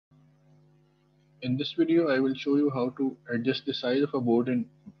In this video, I will show you how to adjust the size of a board in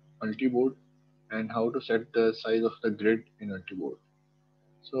Ultiboard and how to set the size of the grid in Ultiboard.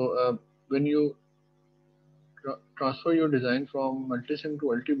 So when you transfer your design from Multisim to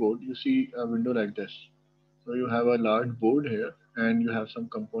Ultiboard, you see a window like this. So you have a large board here and you have some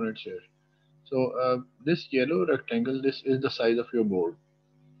components here. So this yellow rectangle, this is the size of your board.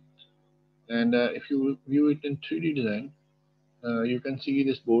 And if you view it in 3D design, you can see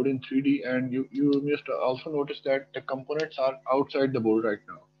this board in 3D, and you must also notice that the components are outside the board right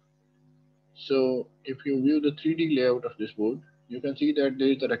now. So if you view the 3D layout of this board, you can see that there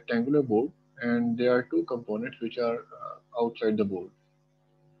is a rectangular board and there are two components which are outside the board.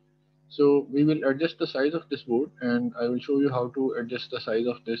 So we will adjust the size of this board, and I will show you how to adjust the size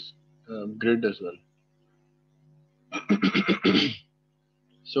of this grid as well.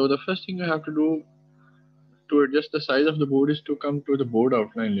 So the first thing you have to do to adjust the size of the board is to come to the board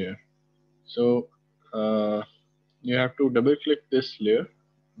outline layer. So you have to double click this layer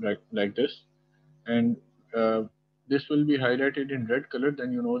like this, and uh, this will be highlighted in red color.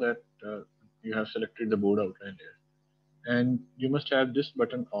 Then you know that you have selected the board outline layer, and you must have this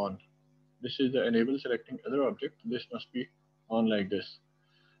button on. This is the enable selecting other object. This must be on like this.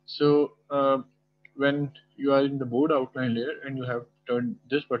 So when you are in the board outline layer and you have turned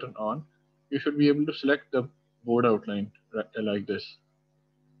this button on, you should be able to select the board outline like this.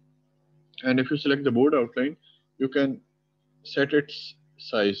 And if you select the board outline, you can set its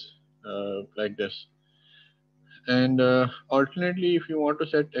size like this. And alternately, if you want to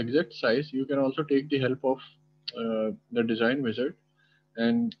set exact size, you can also take the help of the design wizard.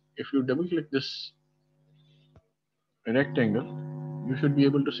 And if you double click this rectangle, you should be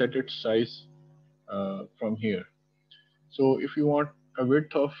able to set its size from here. So if you want a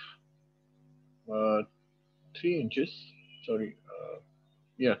width of uh, 3 inches, sorry,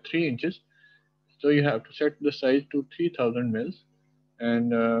 yeah, 3 inches, so you have to set the size to 3000 mils.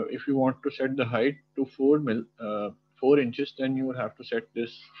 And if you want to set the height to 4 inches, then you will have to set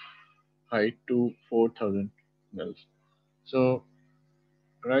this height to 4000 mils. So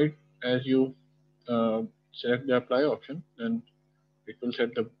right as you select the apply option, then it will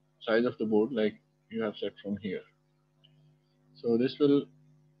set the size of the board like you have set from here. So this will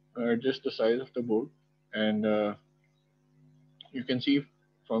adjust the size of the board, and you can see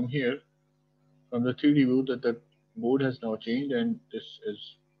from here, from the 3D view, that the board has now changed, and this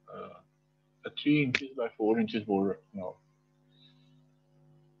is a 3 inches by 4 inches board now.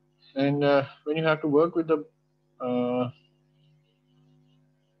 And when you have to work uh,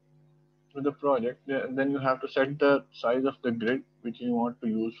 with the project, then you have to set the size of the grid which you want to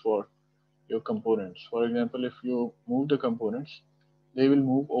use for your components. For example, if you move the components, they will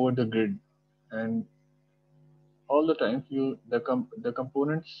move over the grid, and all the time the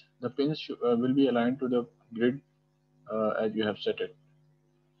components, the pins will be aligned to the grid as you have set it.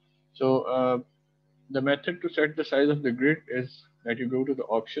 So the method to set the size of the grid is that you go to the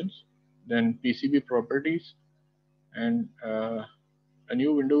options, then PCB properties, and a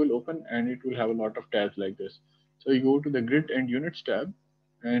new window will open, and it will have a lot of tabs like this. So you go to the grid and units tab,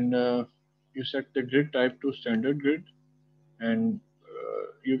 and you set the grid type to standard grid, and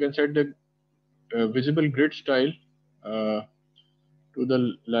you can set the visible grid style uh, to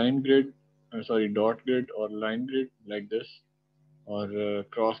the line grid, sorry, dot grid or line grid like this, or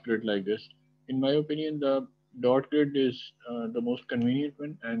cross grid like this. In my opinion, the dot grid is the most convenient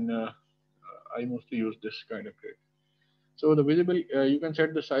one, and I mostly use this kind of grid. So the visible, you can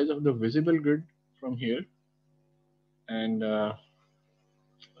set the size of the visible grid from here, and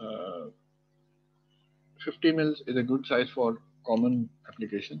 50 mils is a good size for common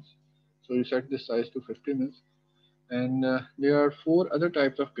applications. So you set this size to 50 mils, and there are four other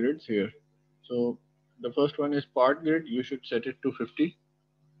types of grids here. So the first one is part grid. You should set it to 50,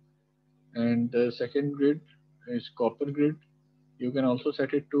 and the second grid is copper grid. You can also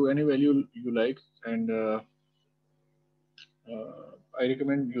set it to any value you like, and I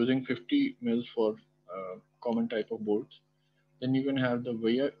recommend using 50 mils for common type of boards. Then you can have the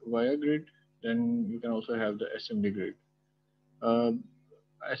via grid. Then you can also have the assembly grid. Uh,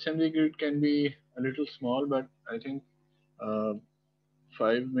 Assembly grid can be a little small, but I think uh,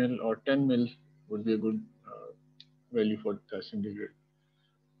 5 mil or 10 mil would be a good value for the assembly grid.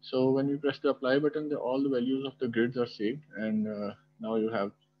 So when you press the apply button, all the values of the grids are saved, and now you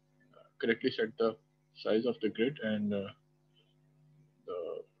have correctly set the size of the grid and the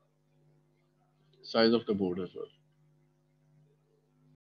size of the board as well.